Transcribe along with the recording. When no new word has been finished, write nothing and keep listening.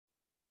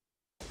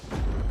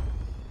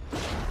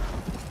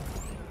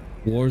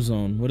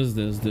Warzone. What is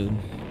this, dude?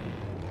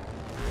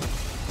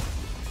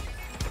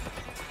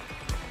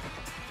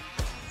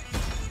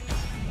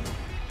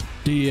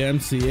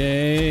 DMCA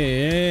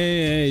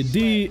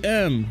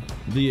DM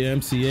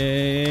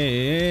DMCA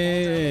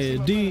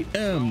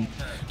DM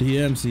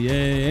DMCA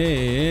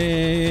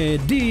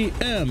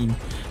DM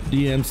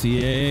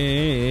DMCA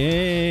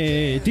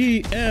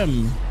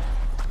DM.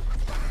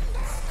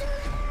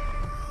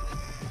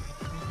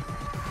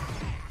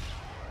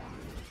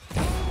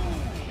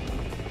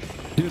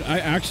 Dude, I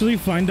actually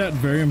find that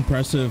very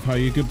impressive how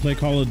you could play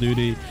Call of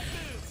Duty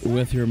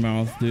with your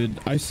mouth, dude.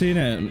 I seen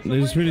it.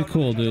 It's pretty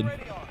cool, dude.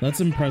 That's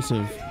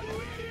impressive.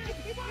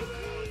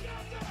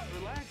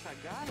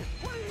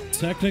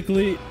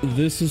 Technically,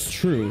 this is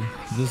true.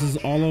 This is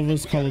all of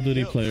us Call of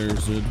Duty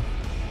players, dude.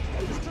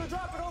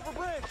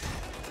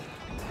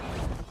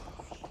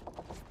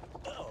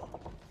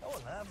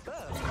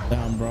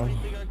 Damn, bro.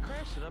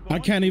 I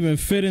can't even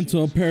fit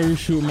into a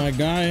parachute, my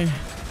guy.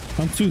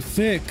 I'm too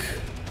thick.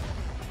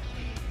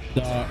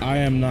 I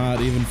am not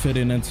even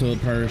fitting into a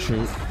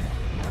parachute.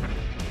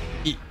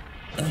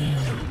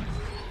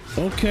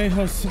 Okay,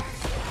 hustle.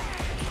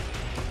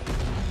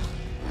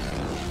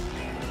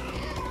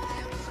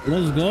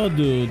 Let's go,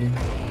 dude.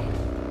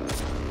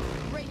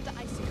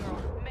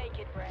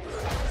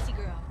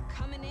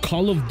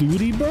 Call of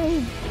Duty,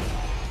 bro?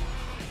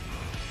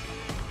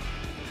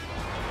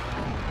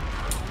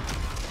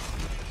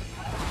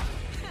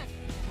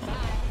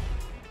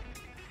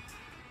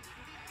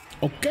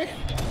 Okay.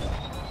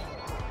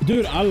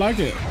 Dude, I like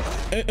it.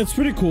 It's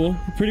pretty cool,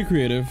 pretty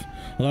creative.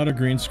 A lot of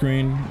green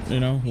screen, you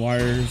know,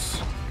 wires,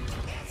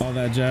 all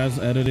that jazz,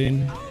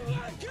 editing.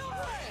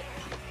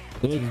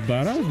 It looks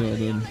badass though,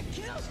 dude.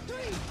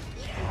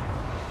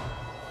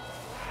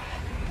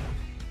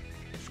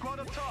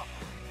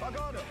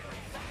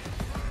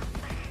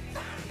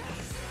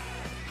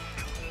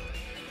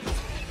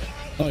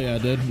 Oh yeah,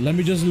 dude. Let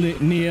me just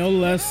Lionel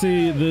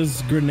Messi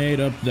this grenade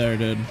up there,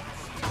 dude.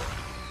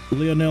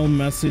 Lionel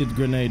Messi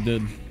grenade,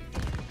 dude.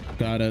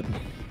 Got it.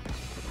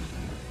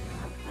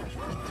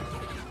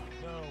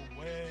 No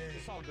way.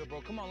 It's all good,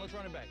 bro. Come on, let's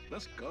run it back.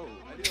 Let's go.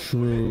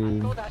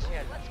 True.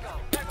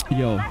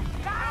 Yo.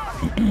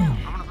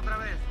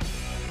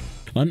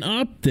 An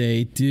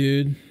update,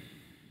 dude.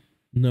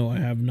 No, I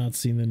have not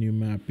seen the new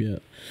map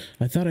yet.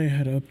 I thought I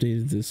had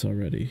updated this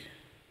already.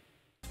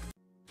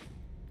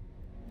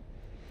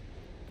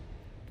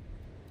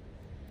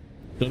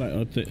 Should I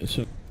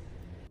update?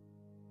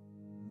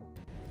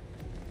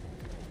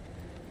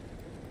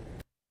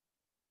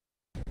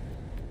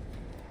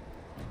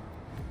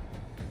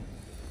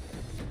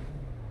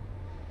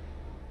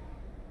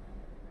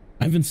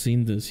 I haven't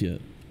seen this yet.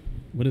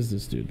 What is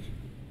this, dude?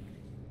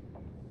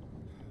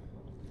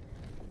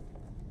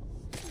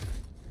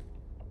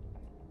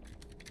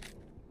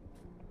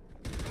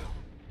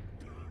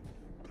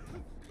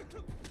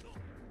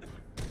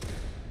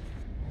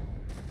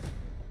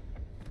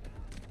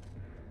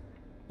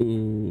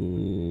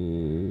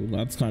 Ooh,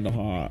 that's kind of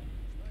hot.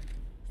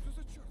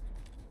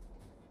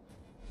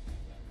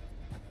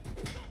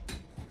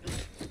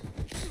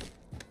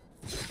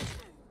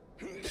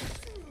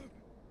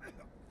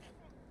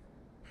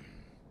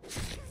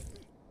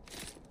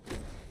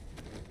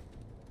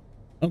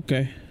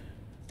 Okay.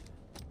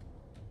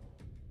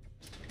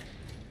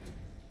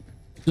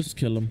 Just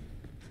kill him.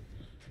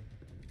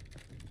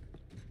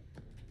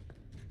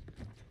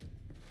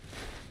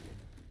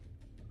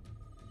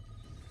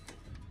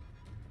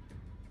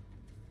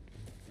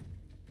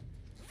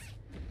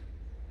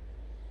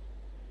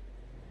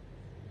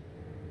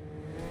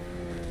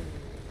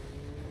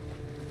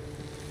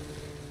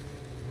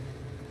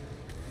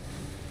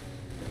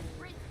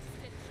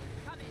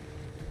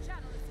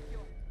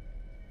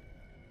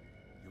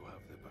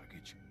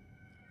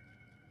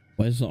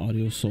 Why is the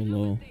audio so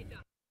low?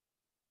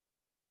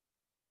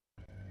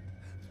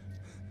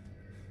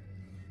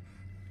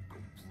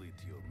 Complete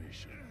your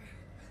mission.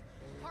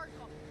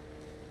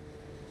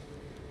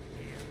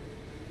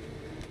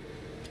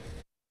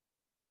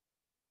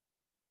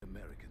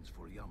 Americans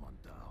for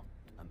Yamantau,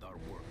 and our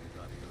work with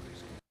Adler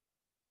is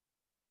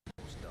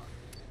almost done.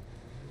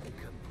 We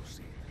can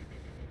proceed.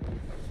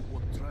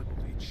 What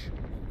Dragovich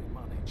only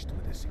managed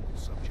with a single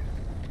subject,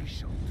 we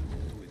shall do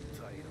to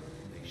entire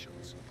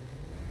nations.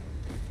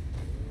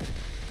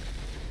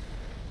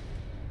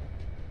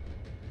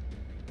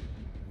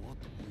 What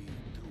we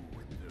do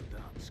in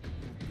Verdansk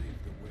will pave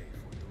the way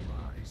for the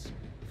rise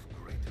of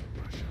Greater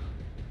Russia.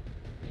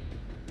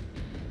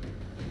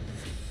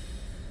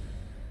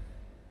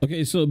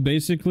 Okay, so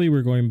basically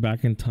we're going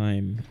back in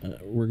time.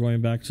 We're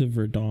going back to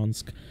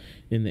Verdansk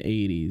in the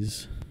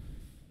 80s.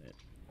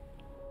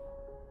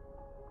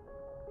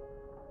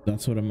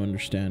 That's what I'm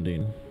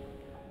understanding.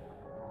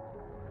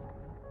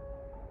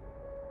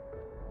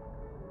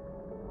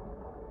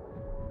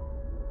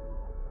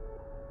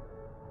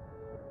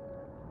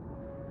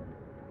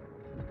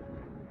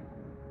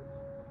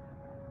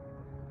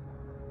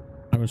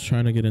 I was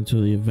trying to get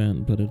into the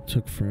event, but it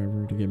took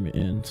forever to get me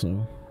in,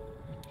 so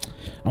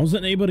I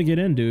wasn't able to get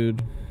in,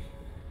 dude.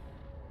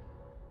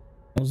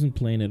 I wasn't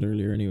playing it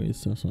earlier anyways,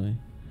 so that's why.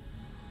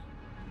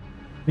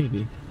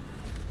 Maybe.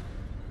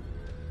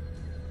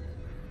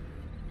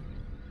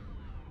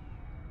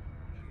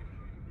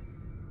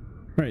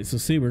 Alright, so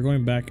see, we're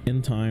going back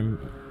in time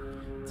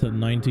to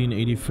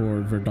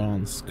 1984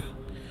 Verdansk.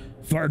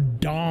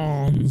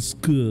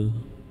 Verdansk!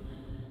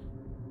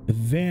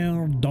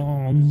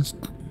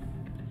 Verdansk!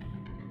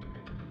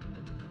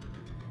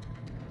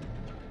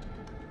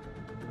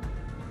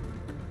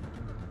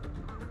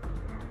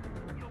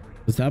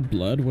 Is that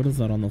blood? What is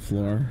that on the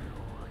floor?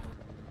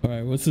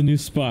 Alright, what's the new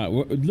spot?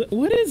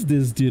 What is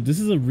this, dude? This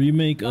is a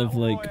remake of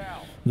like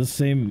the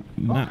same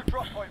map,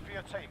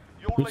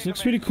 which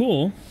looks pretty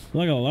cool,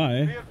 not gonna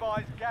lie.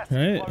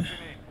 Right?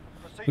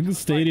 Look at the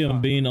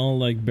stadium being all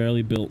like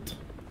barely built.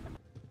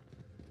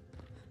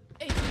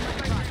 I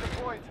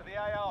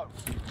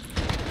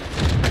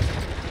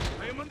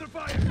am under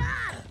fire.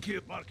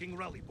 Keep marking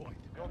rally point.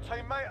 Your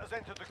teammate has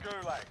entered the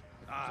gulag.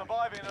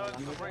 Surviving earns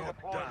the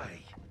redeployment.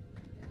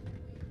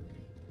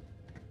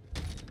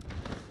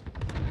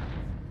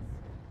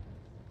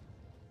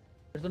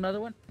 There's another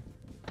one?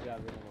 Yeah,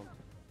 there's one.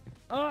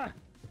 Ah!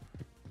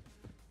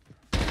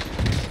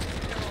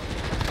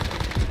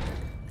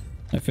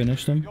 I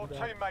finished him. Your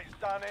teammate's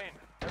done in.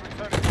 They're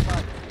returning to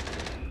base.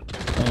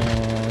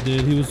 Oh,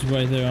 dude, he was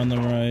right there on the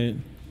right.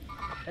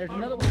 There's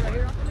another one right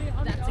here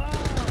on me.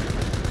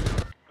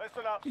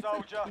 Listen up,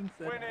 soldier.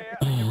 Win here.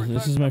 Oh,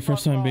 this is my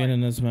first time being in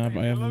this map.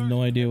 I have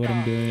no idea what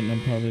I'm doing.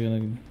 I'm probably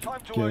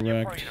gonna get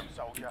wrecked.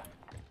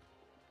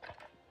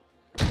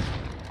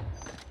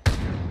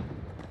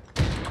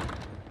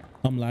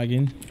 I'm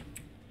lagging.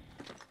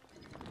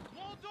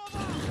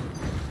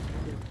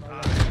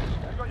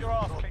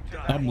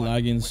 I'm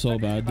lagging so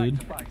bad,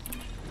 dude.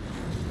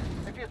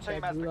 If your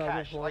team has the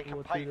cash, they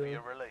can pay for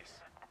your release.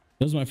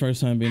 This is my first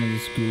time being in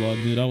this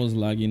gulag, dude. I was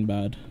lagging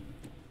bad.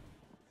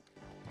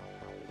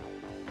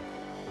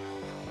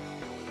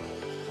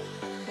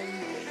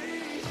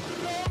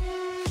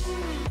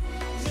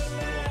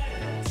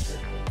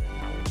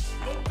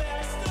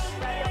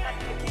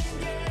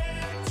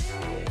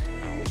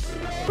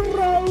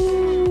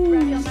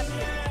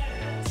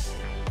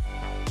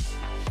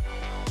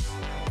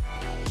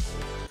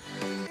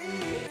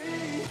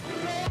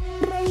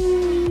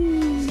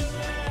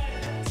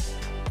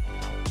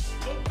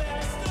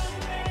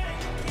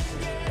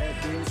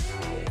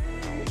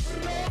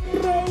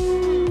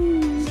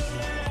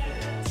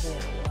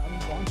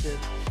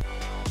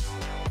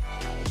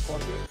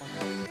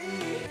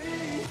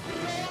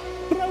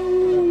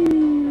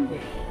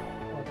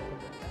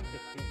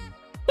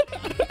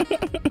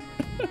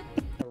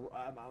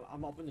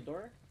 I'm open the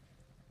door.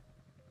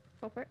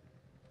 Go for it.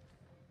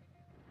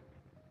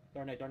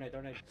 Door night.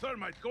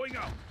 Thermite going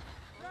out.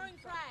 Throwing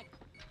frag.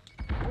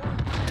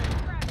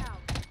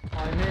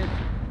 I'm in.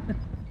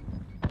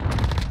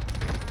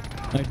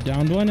 I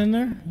downed one in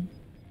there.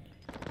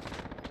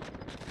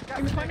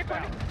 In the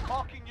corner.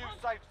 Marking new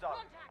safe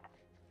zone.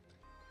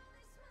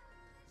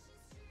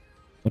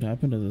 What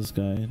happened to this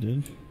guy,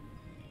 dude?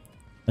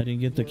 I didn't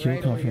get the kill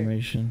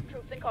confirmation.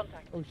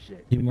 Oh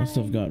shit. He must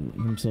have got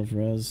himself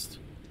rezzed.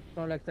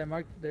 Snorlax, I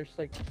marked. There's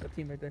like a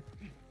team right there.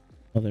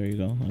 Oh, there you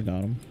go. I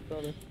got him.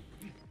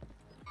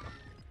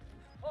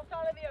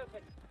 Hostile in the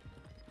open.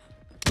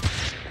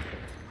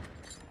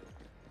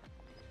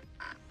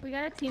 We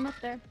got a team up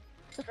there.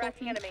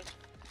 Tracking enemy.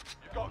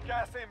 You've got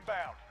gas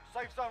inbound.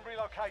 Safe zone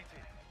relocated.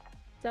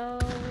 So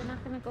we're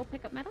not gonna go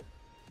pick up metal?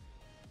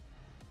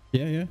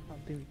 Yeah. I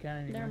don't think we can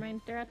anymore. Never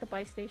mind. They're at the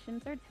buy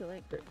stations. They're too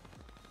late.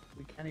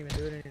 We can't even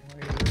do it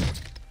anymore.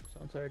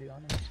 Someone's already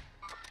on it.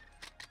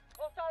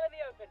 Hostile in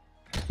the open.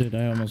 Dude,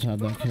 I almost had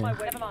that kill.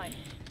 Never mind.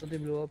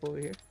 Something blew up over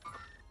here.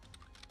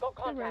 Got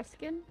contact.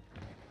 Skin.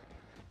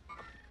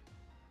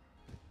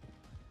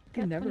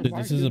 Dude,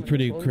 this is a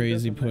pretty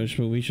crazy push,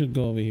 but we should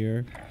go over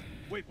here.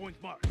 Waypoint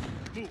mark.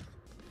 Move.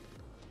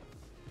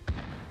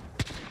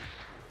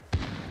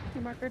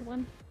 You markered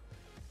one.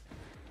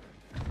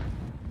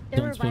 They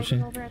Someone's were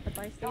pushing. over at the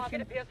buy station.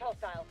 Target appears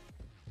hostile.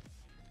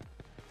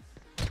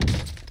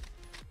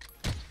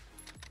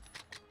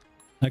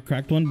 I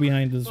cracked one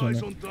behind this one.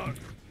 Eyes on dark.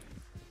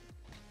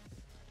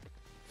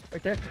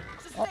 Right there.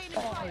 Oh,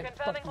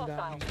 Confirming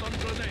hostile. Stun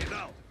grenade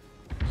out.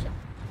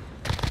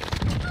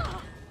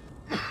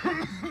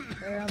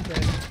 Hey, I'm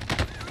dead.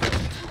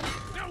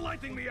 They're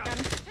lighting me up.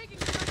 Taking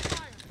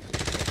fire.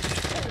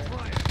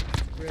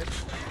 Rip.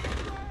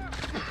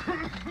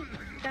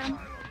 Down.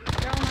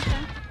 They're almost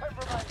down.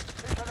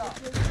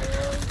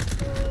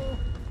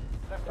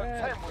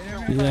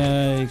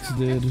 Yikes,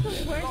 dude.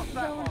 Worst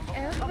zone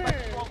ever.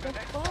 The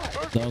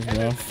fuck? That was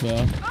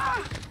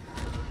rough.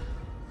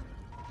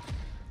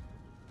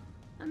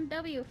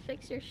 W,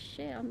 fix your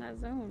shit on that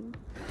zone.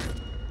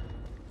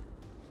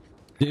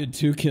 Dude,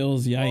 2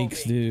 kills.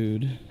 Yikes,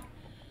 dude.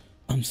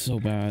 I'm so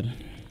bad.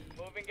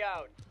 Moving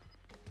out.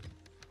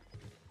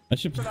 I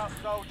should. Listen up,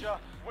 soldier.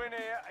 Win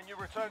here and you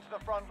return to the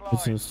front line.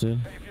 That's what it.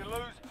 But if you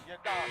lose, you're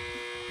done.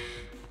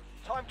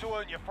 Time to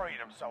earn your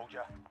freedom,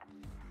 soldier.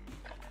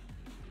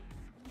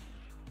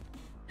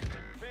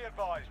 Be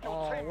advised,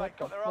 your teammate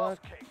got their ass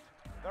kicked.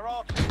 There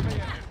are 2 beers this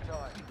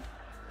time.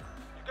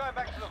 You're going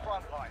back to the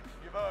front line.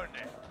 You've earned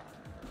it.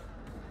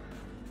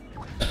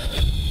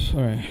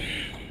 All right.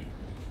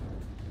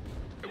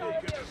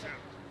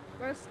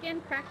 Roast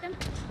skin, cracked him.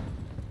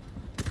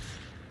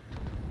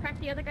 Crack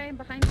the other guy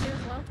behind you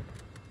as well.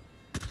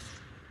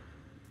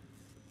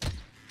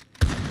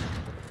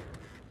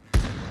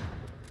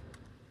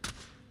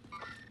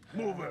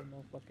 Move I it. have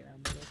no fucking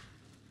ammo left.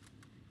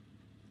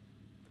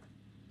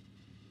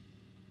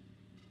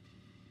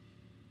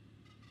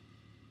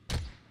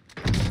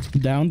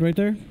 Downed right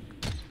there.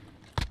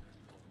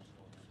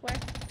 Where?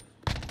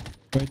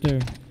 Right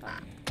there.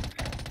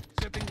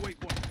 Setting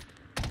waypoint.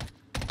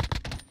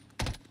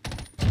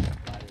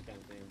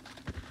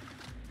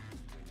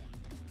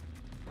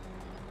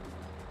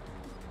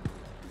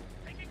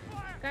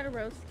 Got a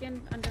roast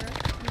skin under us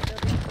in the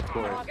building.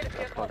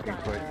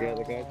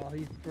 Oh,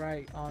 he's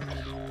right on me,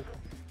 dude.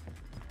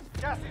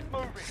 Gas is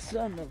moving.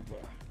 Son of a.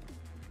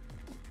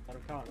 Let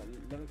him come on.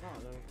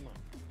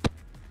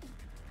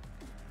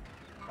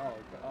 Oh,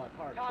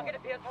 hard. Target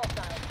appears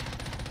hostile.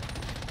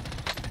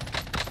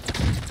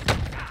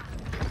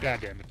 God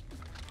damn it.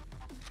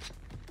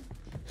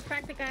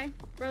 Crack the guy.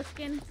 Roast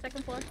skin,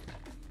 2nd floor.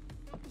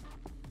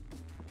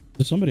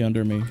 There's somebody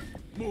under me.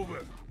 Move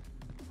it.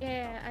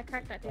 Yeah, I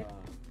cracked that dude.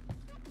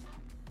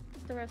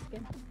 The roast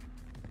skin.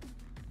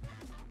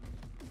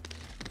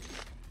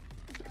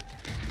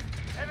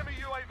 Enemy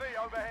UAV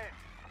overhead.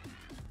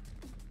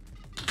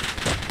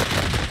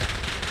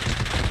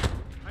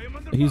 I am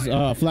under He's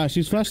fire. flash.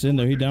 He's flashed in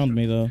there. He downed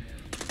me though.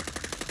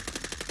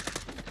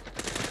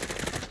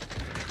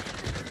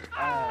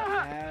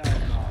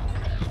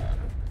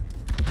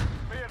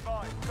 Be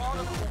advised. Guard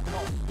at all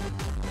costs.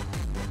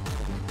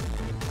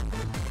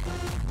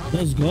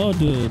 Let's go,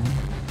 dude.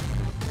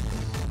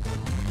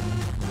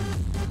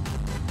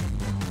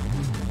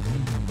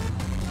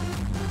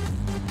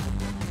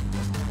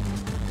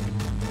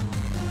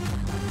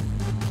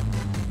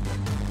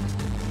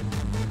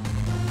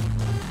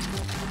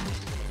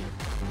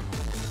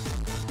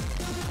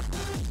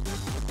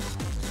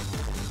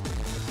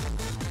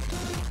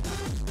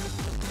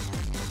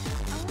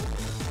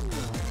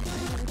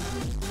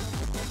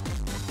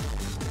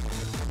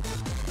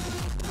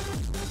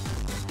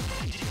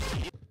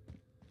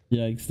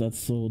 Yikes, that's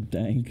so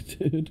dank,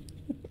 dude.